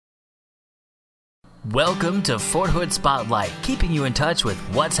Welcome to Fort Hood Spotlight, keeping you in touch with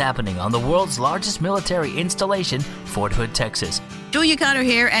what's happening on the world's largest military installation, Fort Hood, Texas. Julia Connor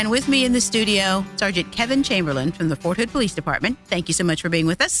here, and with me in the studio, Sergeant Kevin Chamberlain from the Fort Hood Police Department. Thank you so much for being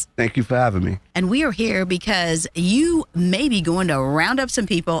with us. Thank you for having me. And we are here because you may be going to round up some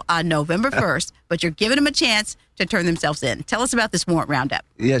people on November 1st, but you're giving them a chance to turn themselves in. Tell us about this warrant roundup.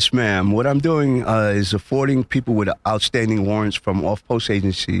 Yes, ma'am. What I'm doing is affording people with outstanding warrants from off-post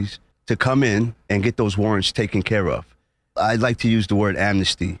agencies to come in and get those warrants taken care of. I'd like to use the word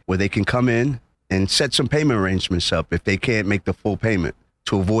amnesty, where they can come in and set some payment arrangements up if they can't make the full payment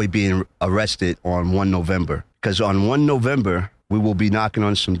to avoid being arrested on 1 November. Because on 1 November, we will be knocking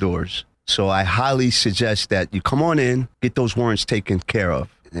on some doors. So I highly suggest that you come on in, get those warrants taken care of,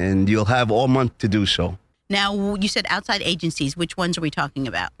 and you'll have all month to do so. Now, you said outside agencies. Which ones are we talking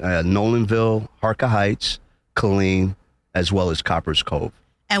about? Nolanville, Harker Heights, Killeen, as well as Copper's Cove.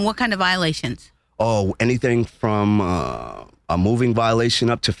 And what kind of violations? Oh, anything from a moving violation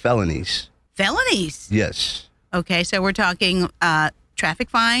up to felonies. Felonies? Yes. Okay, so we're talking traffic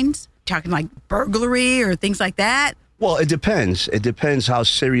fines, talking like burglary or things like that? Well, it depends. It depends how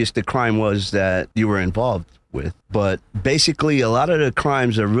serious the crime was that you were involved with. But basically, a lot of the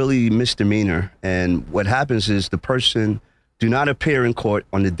crimes are really misdemeanor. And what happens is the person do not appear in court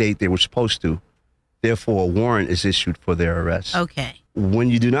on the date they were supposed to. Therefore, a warrant is issued for their arrest. Okay. When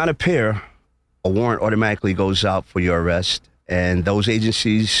you do not appear, a warrant automatically goes out for your arrest. And those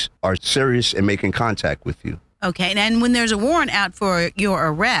agencies are serious in making contact with you. Okay, and when there's a warrant out for your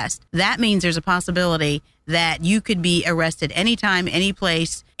arrest, that means there's a possibility that you could be arrested anytime, any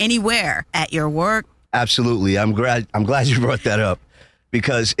place, anywhere, at your work. Absolutely. I'm glad you brought that up,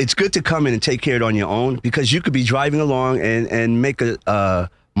 because it's good to come in and take care of it on your own, because you could be driving along and make a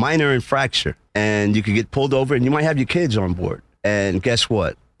minor infraction, and you could get pulled over, and you might have your kids on board. And guess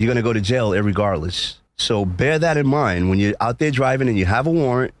what? You're going to go to jail regardless. So bear that in mind. When you're out there driving and you have a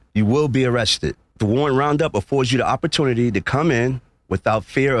warrant, you will be arrested. The warrant roundup affords you the opportunity to come in without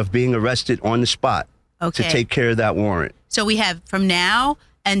fear of being arrested on the spot. Okay. To take care of that warrant. So we have from now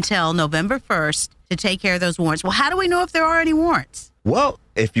until November 1st to take care of those warrants. Well, how do we know if there are any warrants? Well,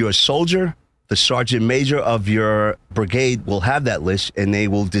 if you're a soldier, the sergeant major of your brigade will have that list, and they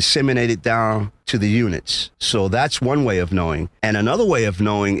will disseminate it down to the units. So that's one way of knowing. And another way of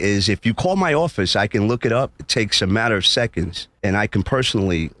knowing is if you call my office, I can look it up. It takes a matter of seconds, and I can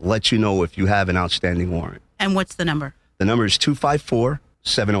personally let you know if you have an outstanding warrant. And what's the number? The number is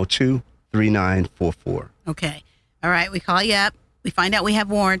 254-702-3944. Okay. All right. We call you up. We find out we have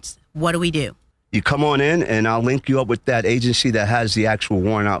warrants. What do we do? You come on in, and I'll link you up with that agency that has the actual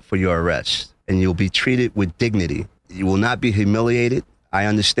warrant out for your arrest. And you'll be treated with dignity. You will not be humiliated. I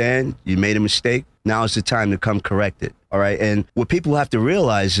understand you made a mistake. Now is the time to come correct it. All right. And what people have to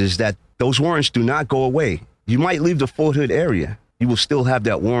realize is that those warrants do not go away. You might leave the Fort Hood area. You will still have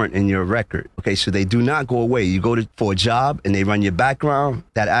that warrant in your record. Okay. So they do not go away. You go for a job and they run your background,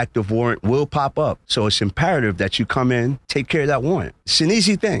 that active warrant will pop up. So it's imperative that you come in, take care of that warrant. It's an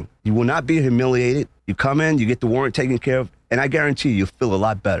easy thing. You will not be humiliated. You come in, you get the warrant taken care of, and I guarantee you'll feel a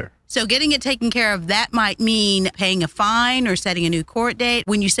lot better. So getting it taken care of, that might mean paying a fine or setting a new court date.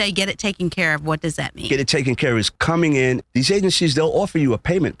 When you say get it taken care of, what does that mean? Get it taken care of is coming in. These agencies, they'll offer you a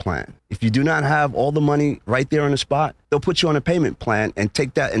payment plan. If you do not have all the money right there on the spot, they'll put you on a payment plan and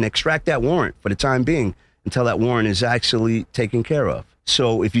take that and extract that warrant for the time being until that warrant is actually taken care of.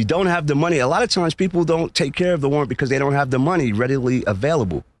 So if you don't have the money, a lot of times people don't take care of the warrant because they don't have the money readily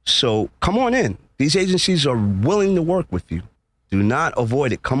available. So come on in. These agencies are willing to work with you. Do not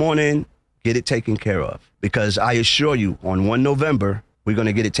avoid it. Come on in, get it taken care of. Because I assure you, on 1 November, we're going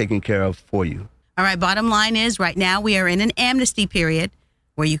to get it taken care of for you. All right, bottom line is right now we are in an amnesty period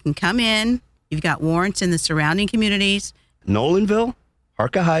where you can come in. You've got warrants in the surrounding communities. Nolanville,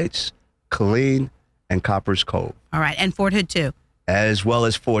 Harker Heights, Killeen, and Copper's Cove. All right, and Fort Hood too. As well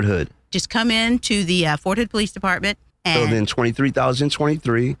as Fort Hood. Just come in to the Fort Hood Police Department. Building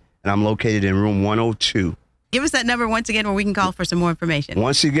 23,023, and I'm located in room 102. Give us that number once again where we can call for some more information.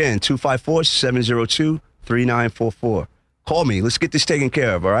 Once again, 254-702-3944. Call me. Let's get this taken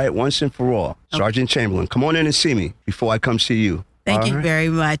care of, all right? Once and for all. Okay. Sergeant Chamberlain, come on in and see me before I come see you. Thank you very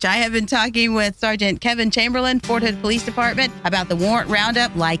much. I have been talking with Sergeant Kevin Chamberlain, Fort Hood Police Department, about the warrant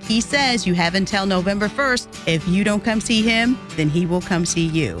roundup. Like he says, you have until November 1st. If you don't come see him, then he will come see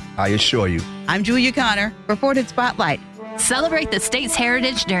you. I assure you. I'm Julia Connor for Fort Hood Spotlight. Celebrate the state's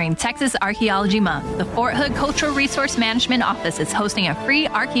heritage during Texas Archaeology Month. The Fort Hood Cultural Resource Management Office is hosting a free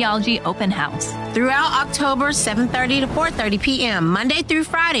archaeology open house. Throughout October, 7:30 to 4:30 p.m., Monday through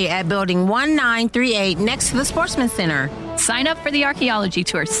Friday at Building 1938 next to the Sportsman Center. Sign up for the archaeology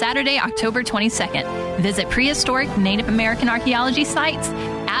tour Saturday, October 22nd. Visit prehistoric Native American archaeology sites,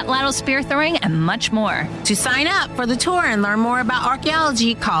 atlatl spear throwing, and much more. To sign up for the tour and learn more about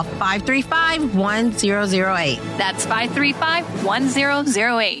archaeology, call 535-1008. That's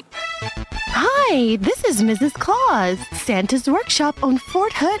 535-1008. Hi, this is Mrs. Claus. Santa's Workshop on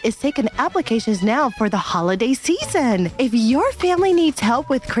Fort Hood is taking applications now for the holiday season. If your family needs help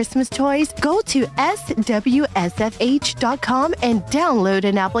with Christmas toys, go to swsfh.com and download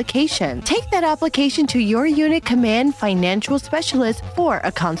an application. Take that application to your unit command financial specialist for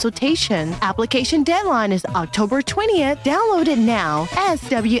a consultation. Application deadline is October 20th. Download it now,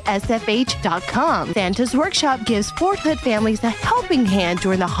 swsfh.com. Santa's Workshop gives Fort Hood families a helping hand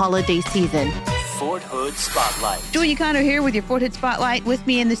during the holiday season. Fort Hood Spotlight. Julia Connor here with your Fort Hood Spotlight. With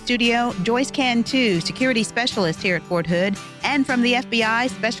me in the studio, Joyce Cantu, security specialist here at Fort Hood, and from the FBI,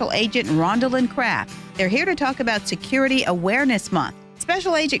 Special Agent Rondalyn Kraft. They're here to talk about Security Awareness Month.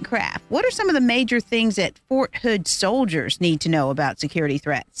 Special Agent Kraft, what are some of the major things that Fort Hood soldiers need to know about security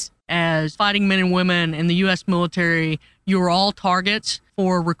threats? As fighting men and women in the U.S. military, you are all targets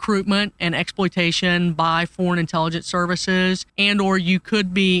for recruitment and exploitation by foreign intelligence services, and or you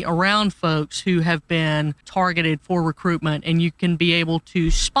could be around folks who have been targeted for recruitment, and you can be able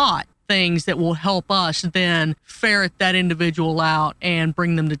to spot things that will help us then ferret that individual out and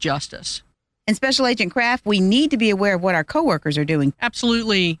bring them to justice. And Special Agent Kraft, we need to be aware of what our coworkers are doing.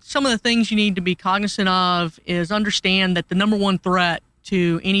 Absolutely. Some of the things you need to be cognizant of is understand that the number one threat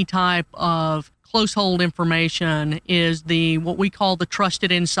to any type of close hold information is what we call the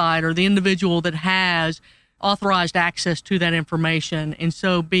trusted insider, the individual that has authorized access to that information. And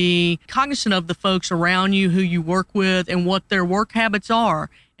so be cognizant of the folks around you who you work with and what their work habits are,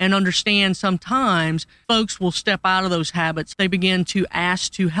 and understand sometimes folks will step out of those habits. They begin to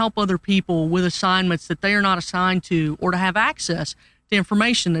ask to help other people with assignments that they are not assigned to, or to have access to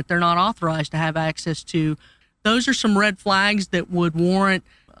information that they're not authorized to have access to. Those are some red flags that would warrant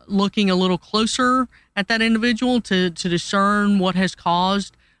looking a little closer at that individual to discern what has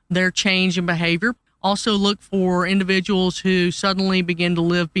caused their change in behavior. Also look for individuals who suddenly begin to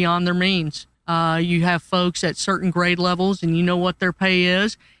live beyond their means. You have folks at certain grade levels, and you know what their pay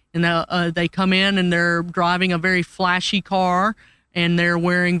is, and they come in and they're driving a very flashy car, and they're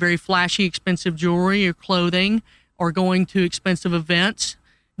wearing very flashy, expensive jewelry or clothing, or going to expensive events.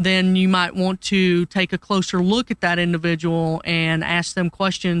 Then you might want to take a closer look at that individual and ask them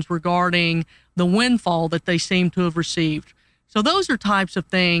questions regarding the windfall that they seem to have received. So those are types of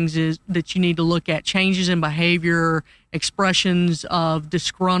things that you need to look at: changes in behavior, expressions of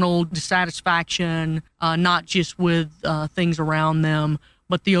disgruntled dissatisfaction, not just with things around them,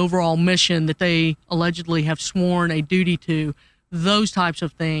 but the overall mission that they allegedly have sworn a duty to. Those types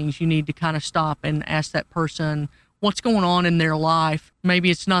of things you need to kind of stop and ask that person what's going on in their life.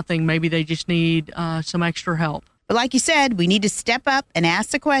 Maybe it's nothing. Maybe they just need some extra help. But like you said, we need to step up and ask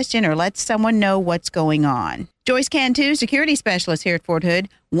the question or let someone know what's going on. Joyce Cantu, security specialist here at Fort Hood.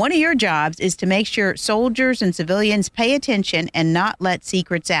 One of your jobs is to make sure soldiers and civilians pay attention and not let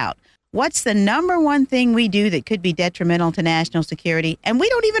secrets out. What's the number one thing we do that could be detrimental to national security, and we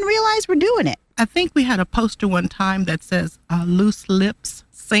don't even realize we're doing it? I think we had a poster one time that says loose lips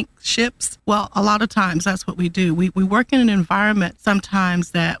sink ships. Well, a lot of times that's what we do. We work in an environment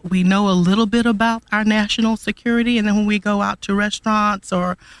sometimes that we know a little bit about our national security, and then when we go out to restaurants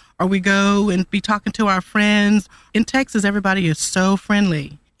or we go and be talking to our friends. In Texas, everybody is so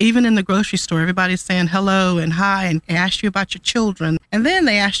friendly. Even in the grocery store, everybody's saying hello and hi and ask you about your children. And then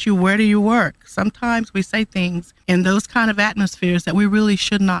they ask you, where do you work? Sometimes we say things in those kind of atmospheres that we really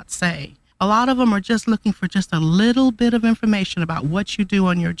should not say. A lot of them are just looking for just a little bit of information about what you do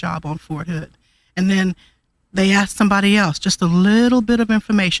on your job on Fort Hood. And then they ask somebody else just a little bit of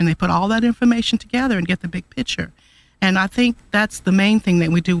information. They put all that information together and get the big picture. And I think that's the main thing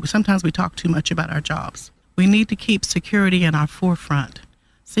that we do. Sometimes we talk too much about our jobs. We need to keep security in our forefront.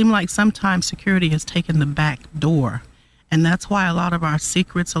 Seem like sometimes security has taken the back door. And that's why a lot of our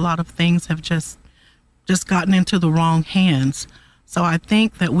secrets, a lot of things have just gotten into the wrong hands. So I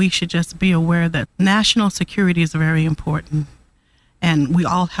think that we should just be aware that national security is very important. And we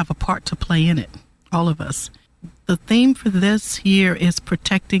all have a part to play in it, all of us. The theme for this year is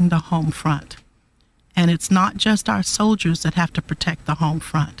protecting the home front. And it's not just our soldiers that have to protect the home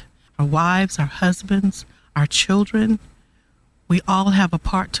front. Our wives, our husbands, our children, we all have a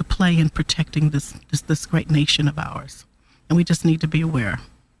part to play in protecting this great nation of ours. and we just need to be aware.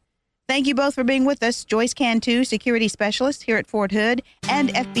 Thank you both for being with us. Joyce Cantu, security specialist here at Fort Hood,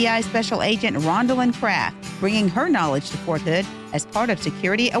 and FBI Special Agent Rondalyn Kraft, bringing her knowledge to Fort Hood as part of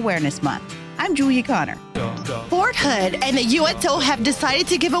Security Awareness Month. I'm Julia Connor. Fort Hood and the USO have decided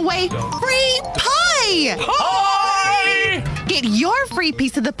to give away free pie! Get your free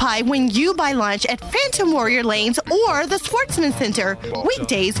piece of the pie when you buy lunch at Phantom Warrior Lanes or the Sportsman Center.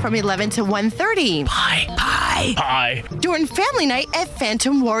 Weekdays from 11 to 1:30. Pie. During family night at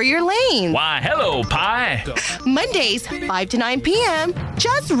Phantom Warrior Lanes. Why, hello, pie. Mondays, 5 to 9 p.m.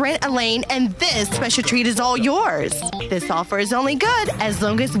 Just rent a lane and this special treat is all yours. This offer is only good as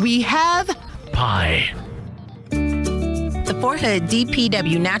long as we have Pie. The Fort Hood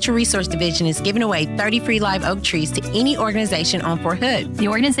DPW Natural Resource Division is giving away 30 free live oak trees to any organization on Fort Hood. The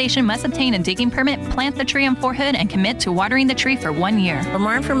organization must obtain a digging permit, plant the tree on Fort Hood, and commit to watering the tree for 1 year. For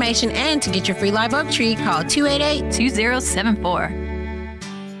more information and to get your free live oak tree, call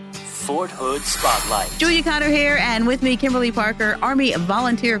 288-2074. Fort Hood Spotlight. Julia Connor here, and with me, Kimberly Parker, Army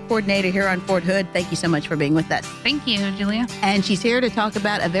Volunteer Coordinator here on Fort Hood. Thank you so much for being with us. Thank you, Julia. And she's here to talk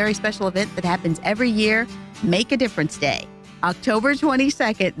about a very special event that happens every year, Make a Difference Day. October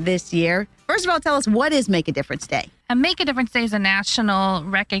 22nd this year. First of all, tell us, what is Make a Difference Day? Make a Difference Day is a national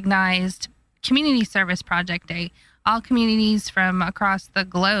recognized community service project day. All communities from across the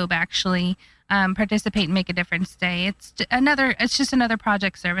globe actually participate in Make a Difference Day. It's just another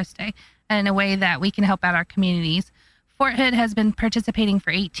project service day in a way that we can help out our communities. Fort Hood has been participating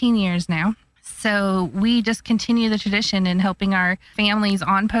for 18 years now. So we just continue the tradition in helping our families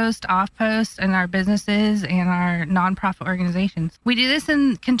on post, off post, and our businesses and our nonprofit organizations. We do this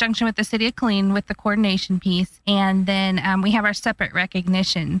in conjunction with the City of Killeen with the coordination piece. And then we have our separate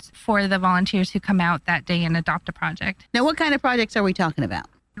recognitions for the volunteers who come out that day and adopt a project. Now, what kind of projects are we talking about?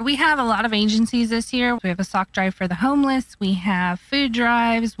 We have a lot of agencies this year. We have a sock drive for the homeless. We have food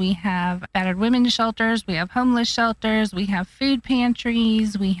drives. We have battered women's shelters. We have homeless shelters. We have food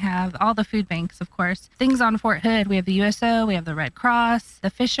pantries. We have all the food banks, of course. Things on Fort Hood. We have the USO. We have the Red Cross, the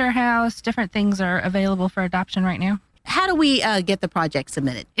Fisher House. Different things are available for adoption right now. How do we get the project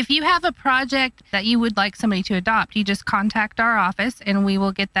submitted? If you have a project that you would like somebody to adopt, you just contact our office and we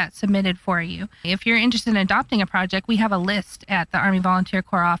will get that submitted for you. If you're interested in adopting a project, we have a list at the Army Volunteer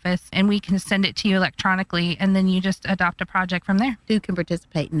Corps office and we can send it to you electronically and then you just adopt a project from there. Who can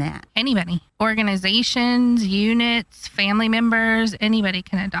participate in that? Anybody. Organizations, units, family members, anybody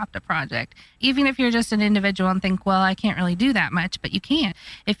can adopt a project. Even if you're just an individual and think, well, I can't really do that much, but you can.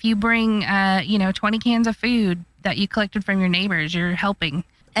 If you bring, 20 cans of food that you collected from your neighbors, you're helping.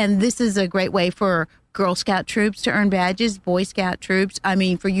 And this is a great way for Girl Scout troops to earn badges, Boy Scout troops.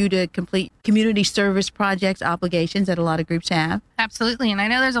 For you to complete community service projects, obligations that a lot of groups have. Absolutely. And I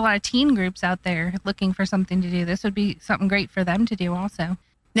know there's a lot of teen groups out there looking for something to do. This would be something great for them to do also.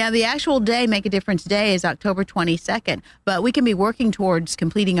 Now, the actual day, Make a Difference Day, is October 22nd, but we can be working towards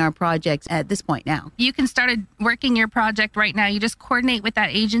completing our projects at this point now. You can start working your project right now. You just coordinate with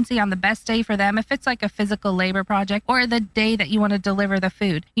that agency on the best day for them. If it's like a physical labor project or the day that you want to deliver the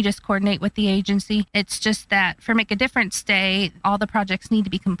food, you just coordinate with the agency. It's just that for Make a Difference Day, all the projects need to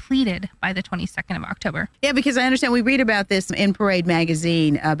be completed by the 22nd of October. Yeah, because I understand we read about this in Parade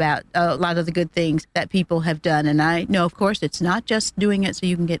magazine about a lot of the good things that people have done. And I know, of course, it's not just doing it so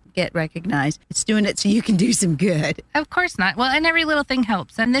you can get recognized. It's doing it so you can do some good. Of course not. Well, and every little thing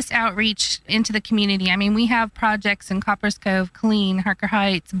helps. And this outreach into the community, we have projects in Coppers Cove, Killeen, Harker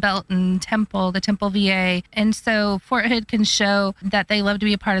Heights, Belton, Temple, the Temple VA. And so Fort Hood can show that they love to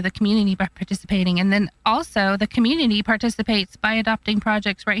be a part of the community by participating. And then also the community participates by adopting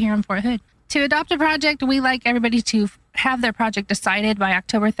projects right here in Fort Hood. To adopt a project, we like everybody to have their project decided by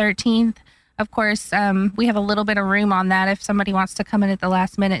October 13th. Of course, we have a little bit of room on that if somebody wants to come in at the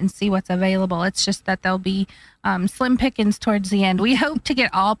last minute and see what's available. It's just that there'll be slim pickings towards the end. We hope to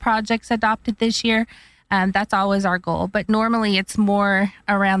get all projects adopted this year. That's always our goal. But normally it's more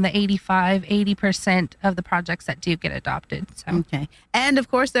around the 80% of the projects that do get adopted. So. Okay. And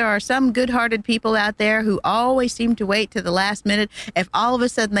of course, there are some good-hearted people out there who always seem to wait to the last minute. If all of a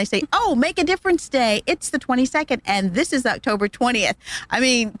sudden they say, oh, Make a Difference Day, it's the 22nd, and this is October 20th.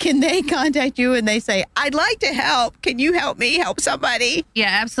 Can they contact you and they say, I'd like to help. Can you help me help somebody?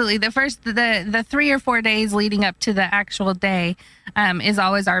 Yeah, absolutely. The 3 or 4 days leading up to the actual day is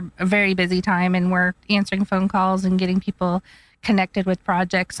always our very busy time, and we're answering phone calls and getting people connected with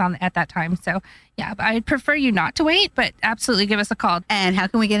projects at that time. So yeah, I'd prefer you not to wait, but absolutely give us a call. And how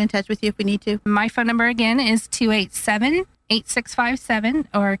can we get in touch with you if we need to? My phone number again is 287 8657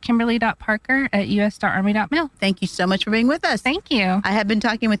 or kimberly.parker@us.army.mil. Thank you so much for being with us. Thank you. I have been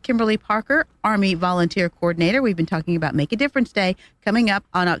talking with Kimberly Parker, Army Volunteer Coordinator. We've been talking about Make a Difference Day coming up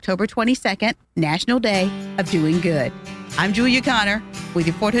on October 22nd, National Day of Doing Good. I'm Julia Connor with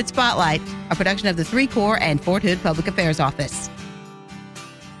your Fort Hood Spotlight, a production of the 3 Corps and Fort Hood Public Affairs Office.